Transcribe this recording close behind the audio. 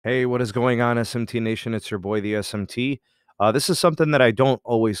Hey, what is going on, SMT Nation? It's your boy, the SMT. This is something that I don't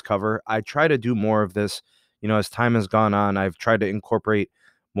always cover. I try to do more of this. As time has gone on, I've tried to incorporate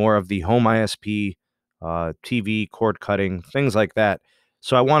more of the home ISP, TV, cord cutting, things like that.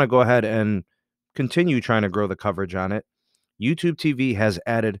 So I want to go ahead and continue trying to grow the coverage on it. YouTube TV has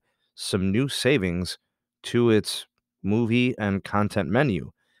added some new savings to its movie and content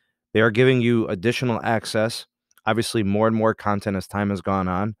menu. They are giving you additional access, obviously, more and more content as time has gone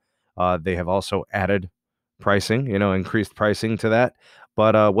on. They have also added pricing, increased pricing to that.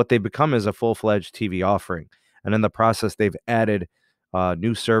 But what they become is a full fledged TV offering. And in the process, they've added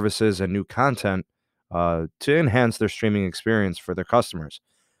new services and new content to enhance their streaming experience for their customers.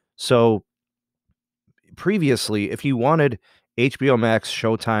 So previously, if you wanted HBO Max,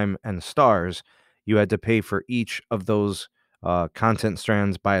 Showtime, and Starz, you had to pay for each of those content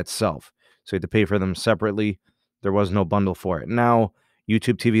strands by itself. So you had to pay for them separately. There was no bundle for it. Now,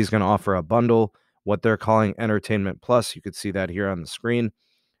 YouTube TV is going to offer a bundle, what they're calling Entertainment Plus. You could see that here on the screen.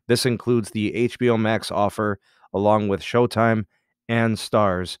 This includes the HBO Max offer along with Showtime and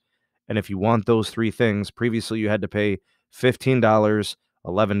Starz. And if you want those three things, previously you had to pay $15,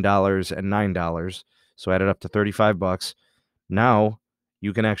 $11, and $9. So added up to 35 bucks. Now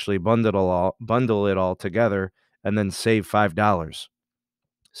you can actually bundle it all together and then save $5.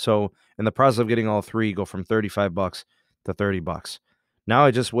 So in the process of getting all three, go from 35 bucks to 30 bucks. Now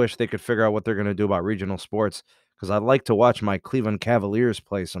I just wish they could figure out what they're going to do about regional sports because I'd like to watch my Cleveland Cavaliers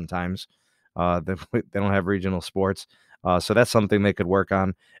play sometimes. They don't have regional sports. So that's something they could work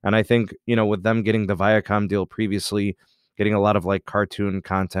on. And I think, with them getting the Viacom deal previously, getting a lot of like cartoon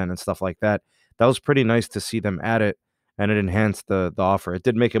content and stuff like that, that was pretty nice to see them add it, and it enhanced the offer. It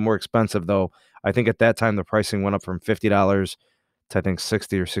did make it more expensive though. I think at that time the pricing went up from $50 to I think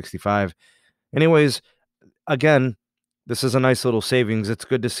 60 or 65. Anyways, again, this is a nice little savings. It's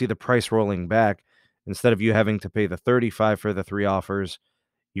good to see the price rolling back. Instead of you having to pay the 35 for the three offers,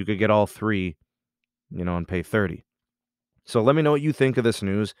 you could get all three, and pay 30. So let me know what you think of this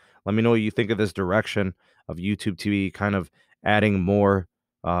news. Let me know what you think of this direction of YouTube TV kind of adding more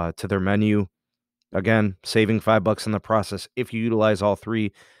to their menu. Again, saving $5 in the process if you utilize all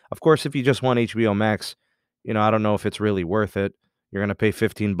three. Of course, if you just want HBO Max, I don't know if it's really worth it. You're going to pay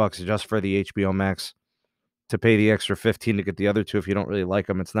 $15 just for the HBO Max. To pay the extra 15 to get the other two if you don't really like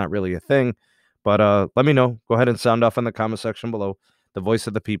them, it's not really a thing. But let me know. Go ahead and sound off in the comment section below. The voice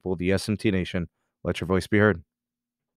of the people, the SMT Nation. Let your voice be heard.